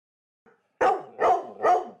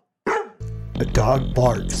A dog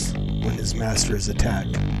barks when his master is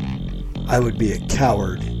attacked. I would be a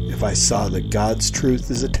coward if I saw that God's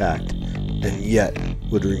truth is attacked and yet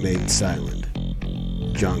would remain silent.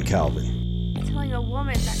 John Calvin. Telling a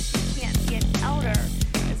woman that she can't be an elder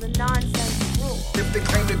is a nonsense rule. If they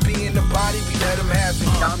claim to be in the body, we let them have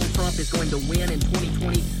it. Donald Trump is going to win in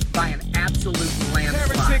 2020 by an absolute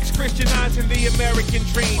landslide. Heretics Christianizing the American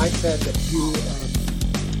dream. I said that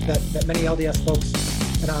that many LDS folks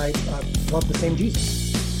and I love the same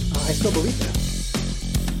Jesus. I still believe that.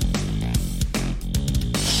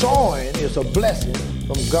 Sowing is a blessing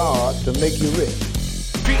from God to make you rich.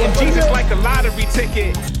 Treating Jesus like a lottery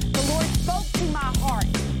ticket. The Lord spoke to my heart.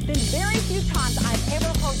 There's very few times I've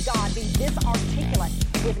ever heard God be this articulate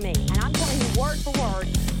with me. And I'm telling you word for word,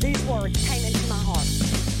 these words came into my heart.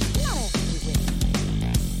 I'm not asking you with me.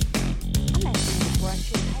 I'm asking you to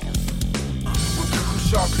brush your hair. We'll do them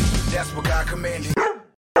sharply. That's what God commanded.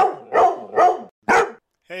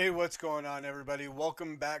 Hey, what's going on, everybody?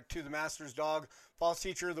 Welcome back to the Master's Dog False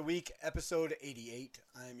Teacher of the Week, episode 88.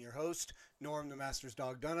 I am your host, Norm the Master's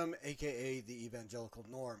Dog Dunham, aka the Evangelical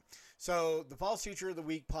Norm. So, the False Teacher of the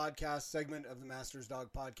Week podcast segment of the Master's Dog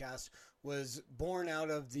podcast was born out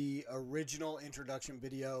of the original introduction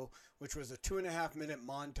video, which was a 2.5-minute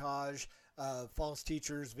montage of false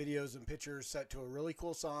teachers, videos, and pictures set to a really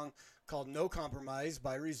cool song called No Compromise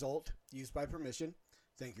by Result, used by permission.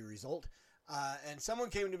 Thank you, Result. And someone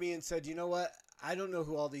came to me and said, you know what? I don't know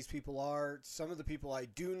who all these people are. Some of the people I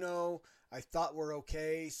do know, I thought were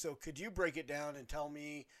okay. So could you break it down and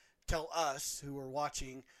tell us who are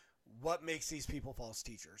watching, what makes these people false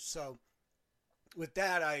teachers? So with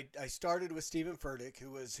that, I started with Stephen Furtick,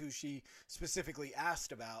 who she specifically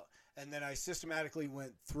asked about. And then I systematically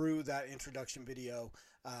went through that introduction video,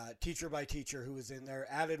 teacher by teacher who was in there,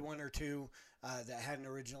 added one or two that hadn't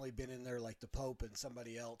originally been in there, like the Pope and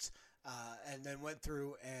somebody else. And then went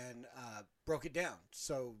through and broke it down.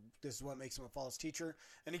 So this is what makes him a false teacher.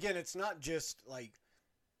 And again, it's not just like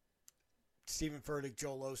Stephen Furtick,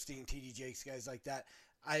 Joel Osteen, T.D. Jakes, guys like that.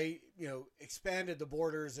 I, expanded the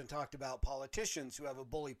borders and talked about politicians who have a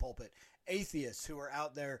bully pulpit, atheists who are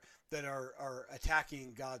out there that are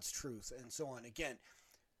attacking God's truth, and so on. Again,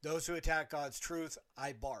 those who attack God's truth,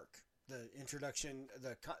 I bark. The introduction,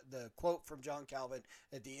 the quote from John Calvin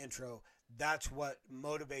at the intro, that's what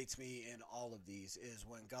motivates me in all of these, is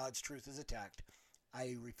when God's truth is attacked,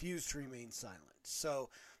 I refuse to remain silent. So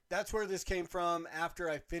that's where this came from. After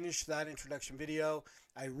I finished that introduction video,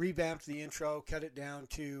 I revamped the intro, cut it down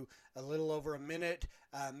to a little over a minute,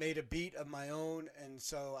 made a beat of my own, and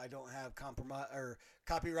so I don't have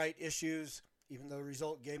copyright issues, even though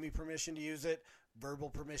Result gave me permission to use it. Verbal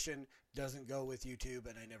permission doesn't go with YouTube,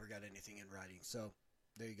 and I never got anything in writing. So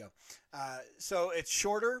there you go. So it's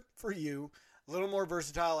shorter for you, a little more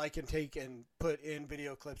versatile. I can take and put in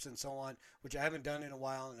video clips and so on, which I haven't done in a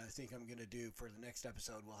while, and I think I'm going to do for the next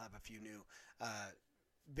episode. We'll have a few new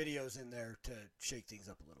videos in there to shake things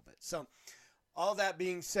up a little bit. So all that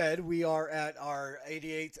being said, we are at our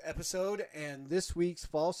 88th episode, and this week's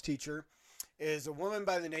false teacher is a woman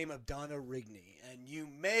by the name of Donna Rigney, and you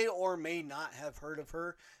may or may not have heard of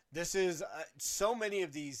her. This is so many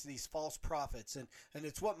of these false prophets, and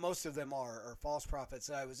it's what most of them are false prophets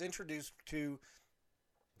that I was introduced to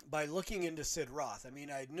by looking into Sid Roth. I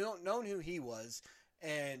mean, I'd known who he was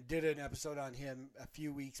and did an episode on him a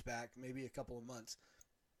few weeks back, maybe a couple of months.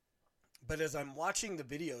 But as I'm watching the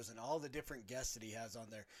videos and all the different guests that he has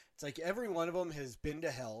on there, it's like every one of them has been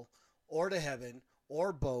to hell or to heaven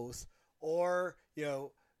or both, or,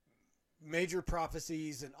 major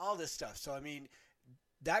prophecies and all this stuff. So, I mean,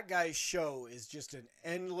 that guy's show is just an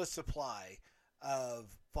endless supply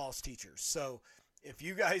of false teachers. So if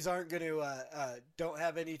you guys aren't going to, don't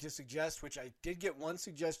have any to suggest, which I did get one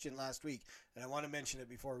suggestion last week, and I want to mention it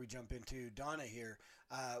before we jump into Donna here,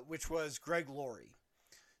 which was Greg Laurie.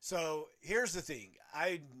 So here's the thing.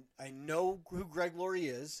 I know who Greg Laurie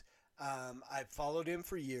is. I've followed him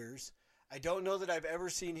for years. I don't know that I've ever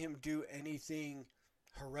seen him do anything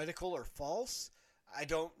heretical or false. I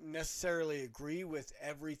don't necessarily agree with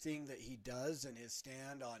everything that he does and his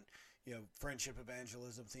stand on, friendship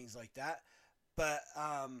evangelism, things like that. But,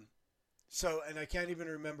 and I can't even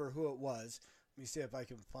remember who it was. Let me see if I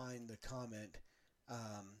can find the comment,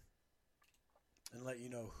 and let you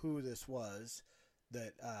know who this was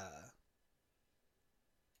that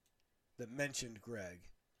mentioned Greg.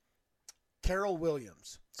 Carol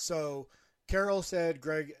Williams. So Carol said,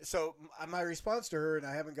 Greg, so my response to her, and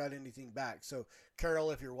I haven't got anything back. So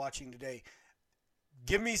Carol, if you're watching today,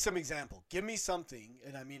 give me some example. Give me something,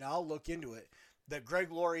 and I'll look into it, that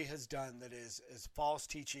Greg Laurie has done that is false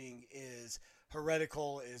teaching, is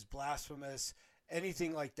heretical, is blasphemous,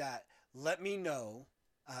 anything like that, let me know.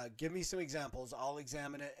 Give me some examples. I'll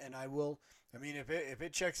examine it, and I will. I mean, if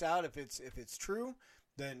it checks out, if it's true,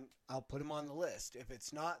 then I'll put him on the list. If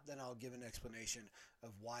it's not, then I'll give an explanation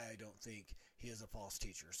of why I don't think he is a false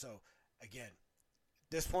teacher. So, again, at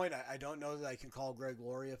this point, I don't know that I can call Greg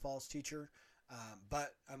Laurie a false teacher,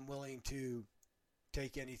 but I'm willing to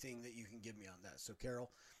take anything that you can give me on that. So,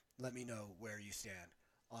 Carol, let me know where you stand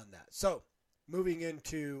on that. So, moving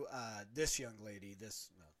into this young lady,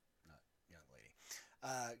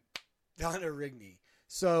 Donna Rigney.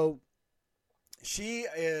 So, she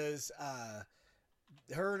is, her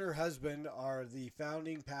and her husband are the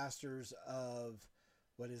founding pastors of,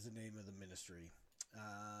 what is the name of the ministry?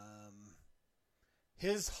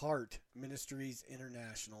 His Heart Ministries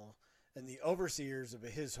International, and the overseers of a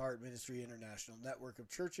His Heart Ministry International network of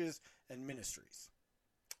churches and ministries.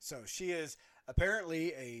 So she is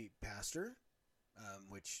apparently a pastor,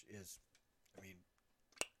 which is, I mean,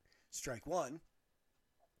 strike one.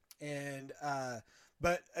 And,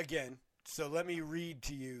 but again, so let me read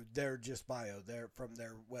to you their just bio there from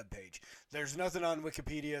their webpage. There's nothing on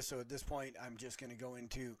Wikipedia, so at this point I'm just going to go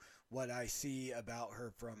into what I see about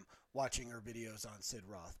her from watching her videos on Sid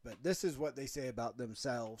Roth. But this is what they say about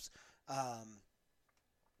themselves.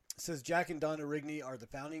 It says Jack and Donna Rigney are the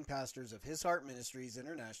founding pastors of His Heart Ministries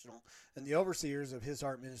International and the overseers of His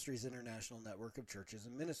Heart Ministries International network of churches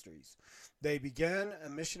and ministries. They began a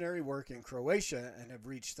missionary work in Croatia and have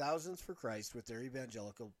reached thousands for Christ with their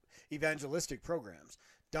evangelistic programs.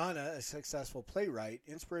 Donna, a successful playwright,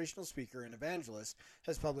 inspirational speaker, and evangelist,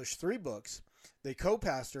 has published 3 books. They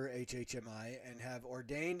co-pastor HHMI and have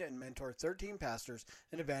ordained and mentored 13 pastors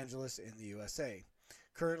and evangelists in the USA.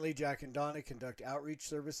 Currently, Jack and Donna conduct outreach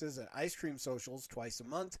services and ice cream socials twice a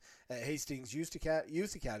month at Hastings Youth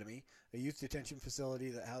Academy, a youth detention facility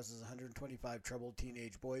that houses 125 troubled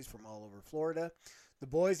teenage boys from all over Florida. The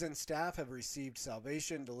boys and staff have received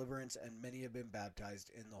salvation, deliverance, and many have been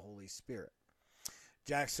baptized in the Holy Spirit.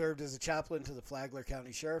 Jack served as a chaplain to the Flagler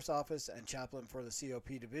County Sheriff's Office and chaplain for the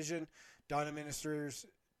COP Division. Donna ministers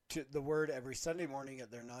to the word every Sunday morning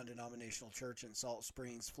at their non-denominational church in Salt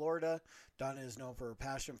Springs, Florida. Donna is known for her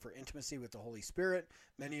passion for intimacy with the Holy Spirit.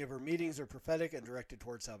 Many of her meetings are prophetic and directed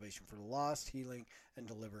towards salvation for the lost, healing, and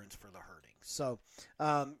deliverance for the hurting. So,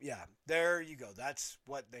 yeah, there you go. That's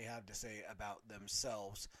what they have to say about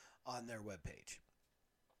themselves on their webpage.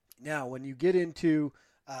 Now, when you get into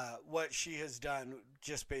what she has done,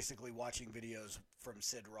 just basically watching videos from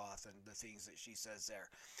Sid Roth and the things that she says there.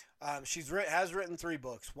 She has written 3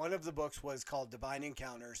 books. One of the books was called Divine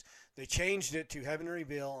Encounters. They changed it to Heaven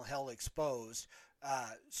Revealed, Hell Exposed,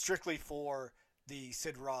 strictly for the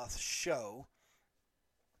Sid Roth show.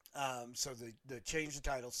 So they changed the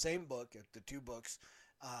title, same book, the 2 books.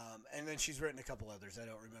 And then she's written a couple others. I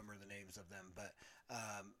don't remember the names of them, but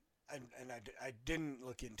I didn't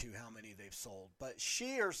look into how many they've sold. But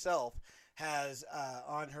she herself has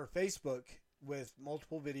on her Facebook with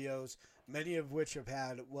multiple videos, many of which have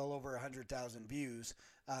had well over 100,000 views.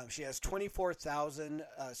 She has 24,000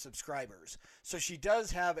 subscribers. So she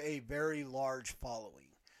does have a very large following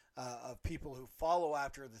of people who follow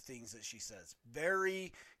after the things that she says.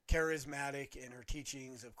 Very charismatic in her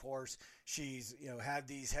teachings, of course. She's had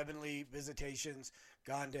these heavenly visitations,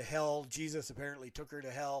 gone to hell. Jesus apparently took her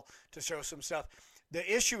to hell to show some stuff.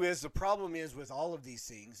 The problem is with all of these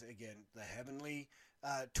things, again, the heavenly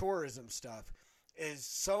tourism stuff, is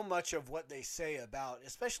so much of what they say about,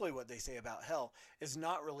 especially what they say about hell, is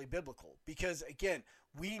not really biblical. Because, again,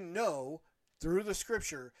 we know through the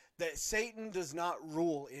scripture that Satan does not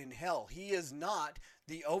rule in hell. He is not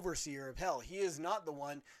the overseer of hell. He is not the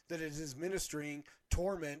one that is ministering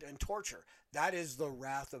torment and torture. That is the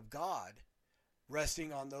wrath of God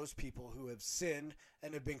resting on those people who have sinned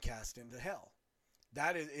and have been cast into hell.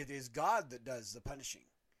 It is God that does the punishing.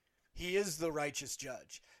 He is the righteous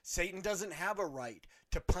judge. Satan doesn't have a right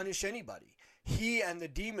to punish anybody. He and the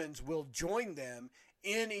demons will join them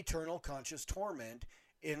in eternal conscious torment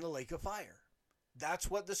in the lake of fire. That's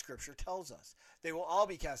what the scripture tells us. They will all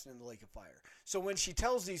be cast into the lake of fire. So when she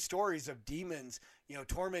tells these stories of demons,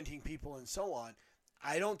 tormenting people and so on,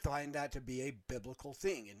 I don't find that to be a biblical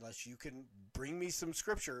thing unless you can bring me some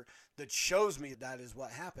scripture that shows me that is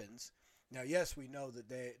what happens. Now, yes, we know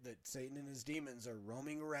that Satan and his demons are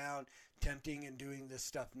roaming around, tempting and doing this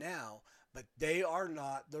stuff now, but they are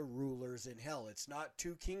not the rulers in hell. It's not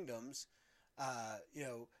 2 kingdoms,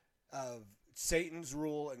 of Satan's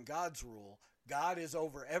rule and God's rule. God is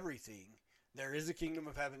over everything. There is a kingdom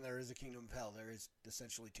of heaven. There is a kingdom of hell. There is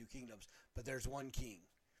essentially 2 kingdoms, but there's one king.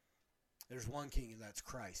 There's one king, and that's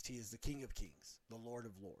Christ. He is the King of Kings, the Lord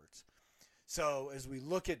of Lords. So as we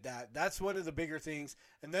look at that, that's one of the bigger things.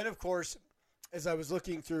 And then, of course, as I was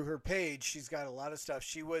looking through her page, she's got a lot of stuff.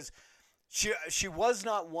 She was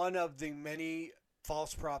not one of the many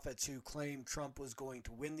false prophets who claimed Trump was going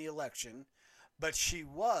to win the election, but she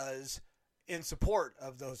was in support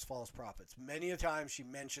of those false prophets. Many a time she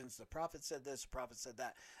mentions the prophet said this, the prophet said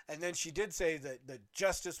that. And then she did say that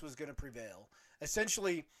justice was going to prevail.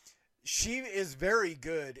 Essentially, she is very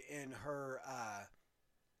good in her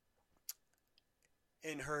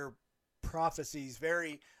prophecies.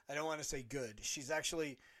 I don't want to say good. She's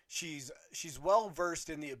well versed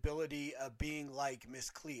in the ability of being like Miss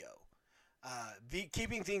Cleo.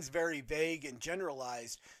 Keeping things very vague and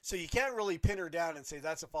generalized, so you can't really pin her down and say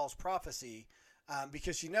that's a false prophecy,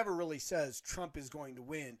 because she never really says Trump is going to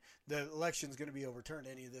win, the election's going to be overturned,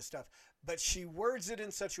 any of this stuff. But she words it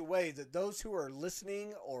in such a way that those who are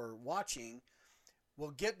listening or watching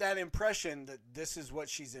will get that impression that this is what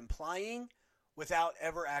she's implying without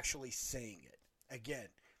ever actually saying it. Again,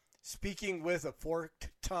 speaking with a forked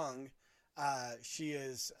tongue, she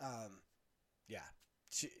is,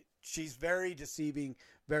 she's very deceiving,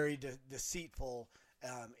 very deceitful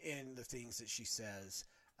in the things that she says,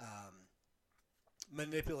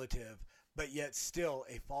 manipulative, but yet still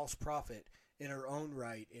a false prophet in her own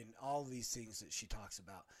right in all these things that she talks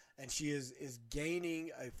about. And she is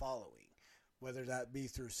gaining a following, whether that be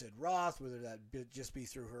through Sid Roth, whether that just be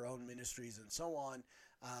through her own ministries and so on.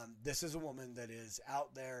 This is a woman that is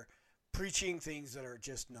out there preaching things that are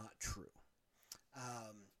just not true.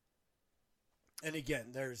 And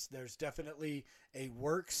again, there's definitely a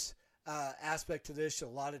works aspect to this. A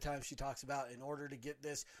lot of times she talks about, in order to get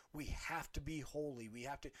this, we have to be holy. We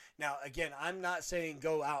have to. Now, again, I'm not saying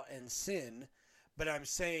go out and sin, but I'm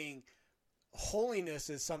saying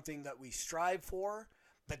holiness is something that we strive for,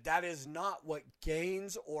 but that is not what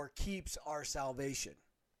gains or keeps our salvation.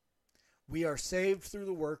 We are saved through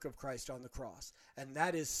the work of Christ on the cross, and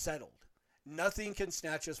that is settled. Nothing can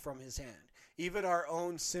snatch us from his hand. Even our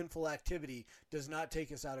own sinful activity does not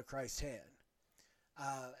take us out of Christ's hand.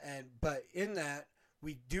 But in that,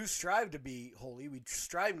 we do strive to be holy. We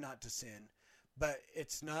strive not to sin, but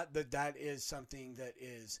it's not that is something that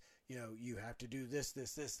is, you have to do this,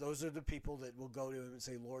 this, this. Those are the people that will go to him and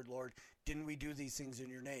say, Lord, Lord, didn't we do these things in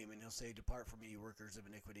your name? And he'll say, depart from me, you workers of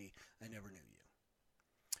iniquity. I never knew you.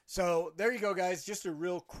 So there you go, guys. Just a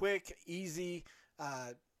real quick, easy,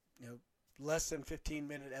 less than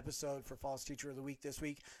 15-minute episode for False Teacher of the Week this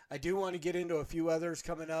week. I do want to get into a few others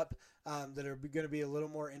coming up that are going to be a little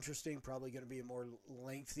more interesting, probably going to be more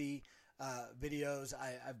lengthy videos.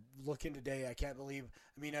 I'm looking today. I can't believe,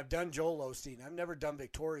 I've done Joel Osteen. I've never done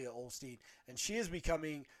Victoria Osteen, and she is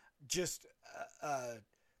becoming just a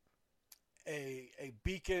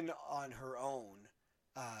beacon on her own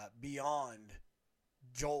beyond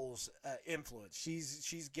Joel's influence.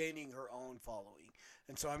 She's gaining her own following.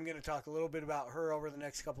 And so I'm going to talk a little bit about her over the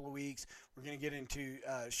next couple of weeks. We're going to get into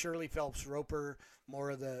Shirley Phelps Roper, more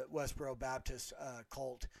of the Westboro Baptist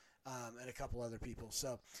cult, and a couple other people.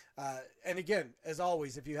 So, and again, as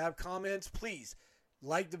always, if you have comments, please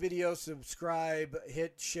like the video, subscribe,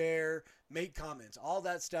 hit share, make comments. All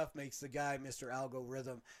that stuff makes the guy, Mr.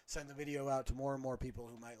 Algorithm, send the video out to more and more people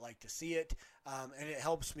who might like to see it. And it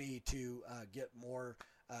helps me to get more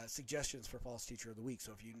suggestions for False Teacher of the Week.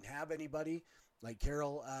 So if you have anybody, like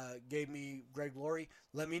Carol gave me Greg Laurie,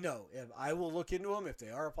 let me know. If I will look into them. If they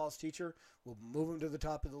are a false teacher, we'll move them to the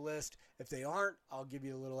top of the list. If they aren't, I'll give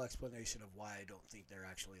you a little explanation of why I don't think they're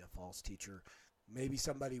actually a false teacher. Maybe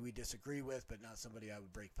somebody we disagree with, but not somebody I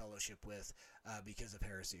would break fellowship with because of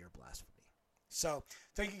heresy or blasphemy. So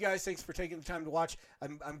thank you guys. Thanks for taking the time to watch.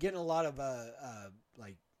 I'm getting a lot of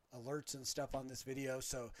alerts and stuff on this video,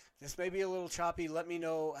 so this may be a little choppy. Let me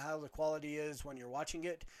know how the quality is when you're watching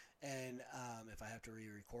it, and if I have to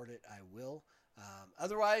re-record it, I will.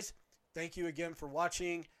 Otherwise, thank you again for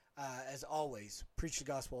watching. As always, preach the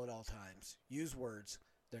gospel at all times. Use words.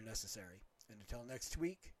 They're necessary. And until next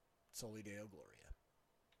week, Soli Deo Gloria.